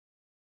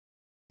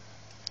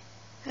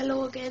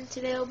Hello again,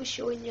 today I'll be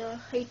showing you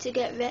how to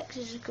get Rex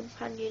as a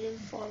companion in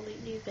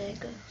Fallout New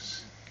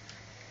Vegas.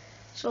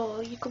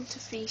 So you come to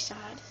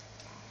Freeside,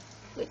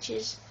 which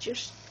is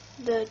just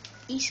the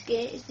east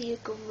gate is near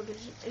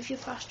Governor's. If you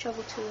fast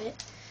travel to it,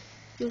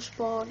 you'll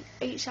spawn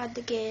outside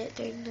the gate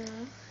down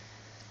there.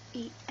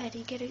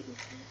 Eddie, get out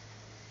of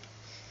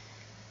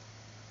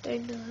there.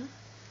 Down there.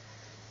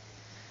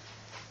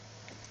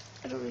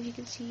 I don't know if you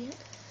can see it.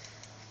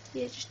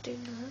 Yeah, just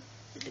down there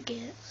at the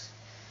gates.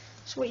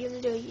 So what you're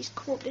going to do is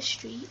come up the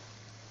street,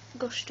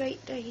 go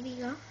straight down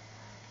here,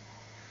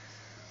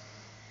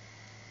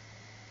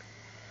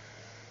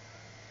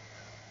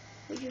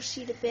 where you'll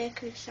see the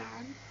bakery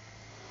sign.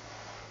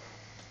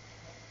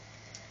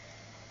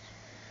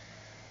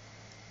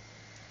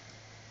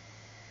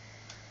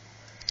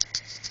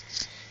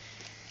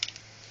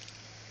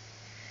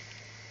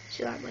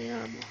 See like my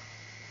armour.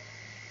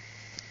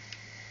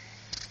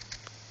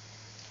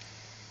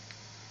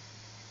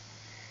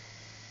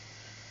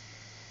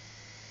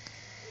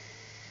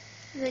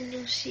 And then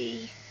you'll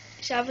see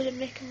it's either the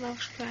Mickey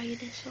Mouse flying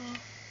this or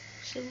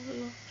Silver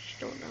Rush,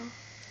 don't know.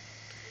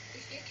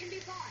 It can be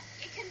bought.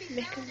 It can be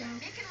Mickey found at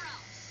Mouse. Mickey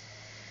Mouse.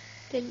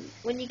 Then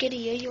when you get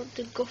here, you want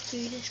to go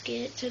through this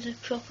gate to the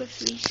proper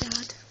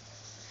Freeside.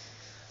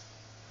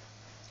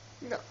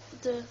 Not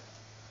the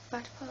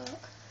bad part.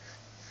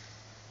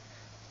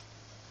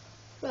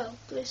 Well,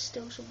 there's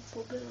still some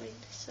fun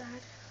around this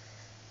side.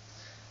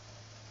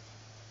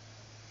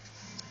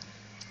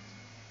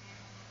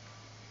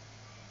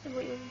 And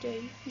what you want to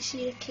do, you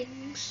see the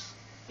Kings,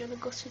 you want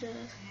to go to the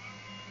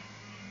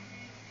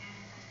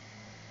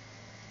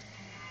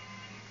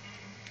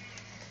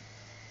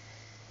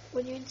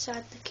when you're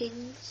inside the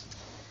Kings,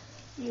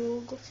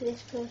 you'll go to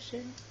this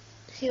person,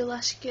 he'll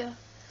ask you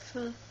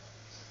for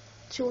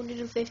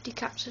 250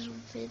 caps or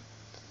something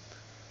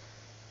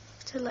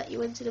to let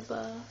you into the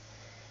bar,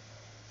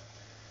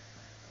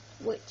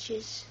 which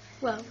is,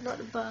 well, not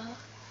the bar,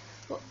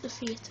 but the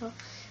theatre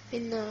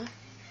in there.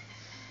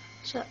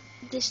 So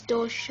this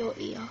door's shut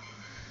here.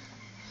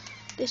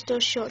 This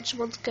door's shut and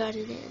someone's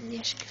guarding it and they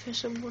ask you for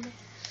some money.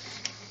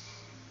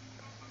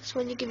 So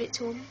when you give it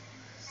to them,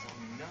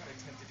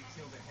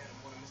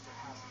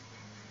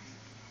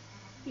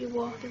 you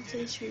walk into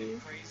this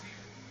room.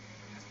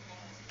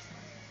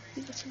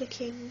 You go to the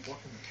King.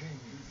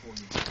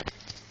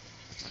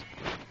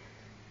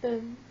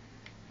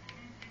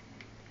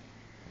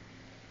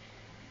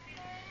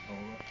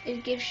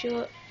 He gives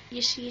you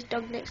see his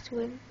dog next to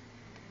him.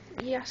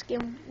 You ask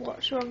him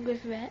what's wrong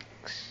with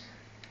Rex.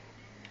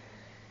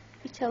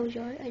 He tells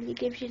you and he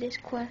gives you this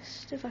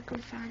quest if I can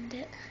find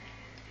it.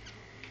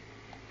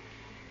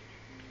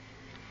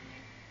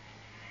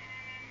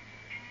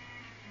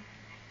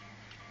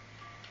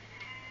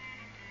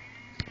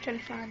 I'm trying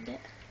to find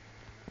it.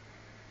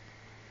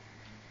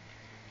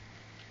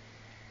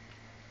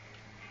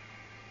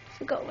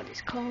 Forgot what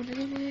it's called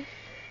anyway.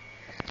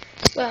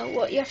 Well,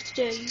 what you have to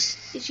do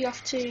is you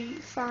have to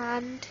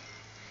find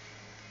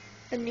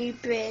a new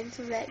brain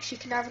for Rex. You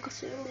can either go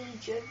to the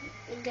Legion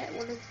and get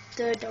one of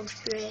their dog's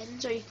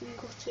brains, or you can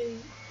go to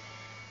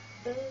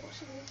what's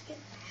the name again?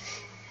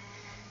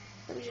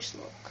 Let me just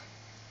look.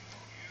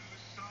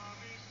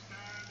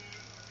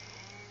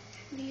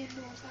 Nia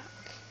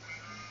Novak.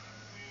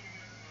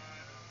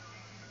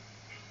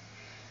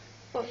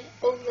 Oh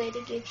yeah, Old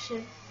Lady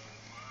Gibson.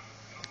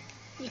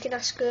 You can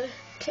ask her,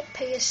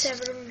 pay her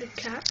 700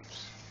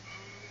 caps,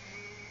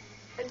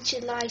 and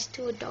she lies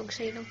to a dog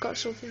saying, I've got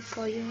something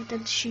for you, and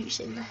then shoots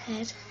it in the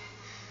head.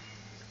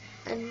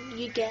 And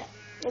you get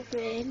a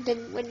brain.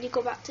 Then when you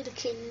go back to the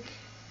King,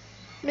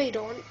 no you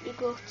don't, you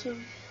go to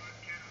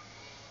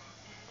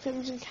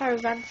Crimson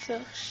Caravan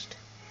first.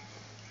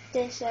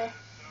 They say,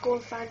 go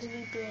and find a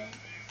new brain.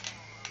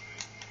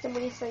 Then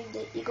when you find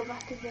it, you go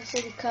back and they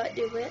say you can't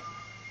do it.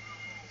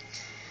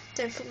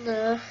 Then from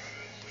there,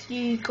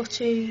 you go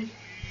to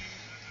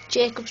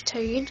Jacob's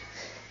Town.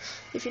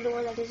 If you know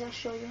where that is, I'll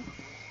show you.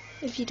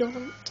 If you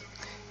don't,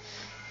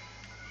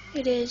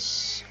 it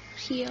is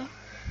here.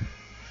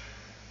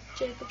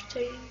 Jacob's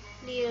Town,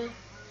 near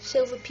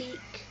Silver Peak,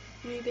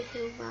 Ruby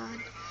Hill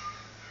Mine,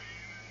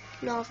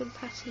 Northern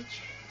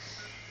Passage.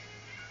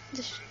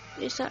 This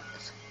is that.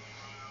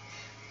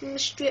 In the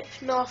strip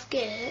North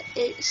Gate,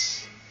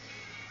 it's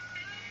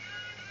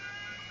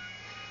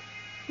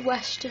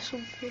west or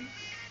something.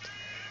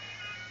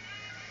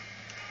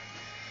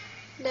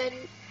 Then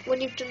when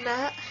you've done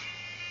that,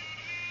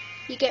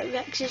 you get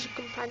Rex as a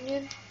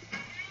companion.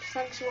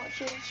 Thanks for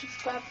watching,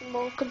 subscribe for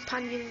more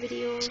companion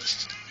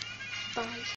videos. Bye.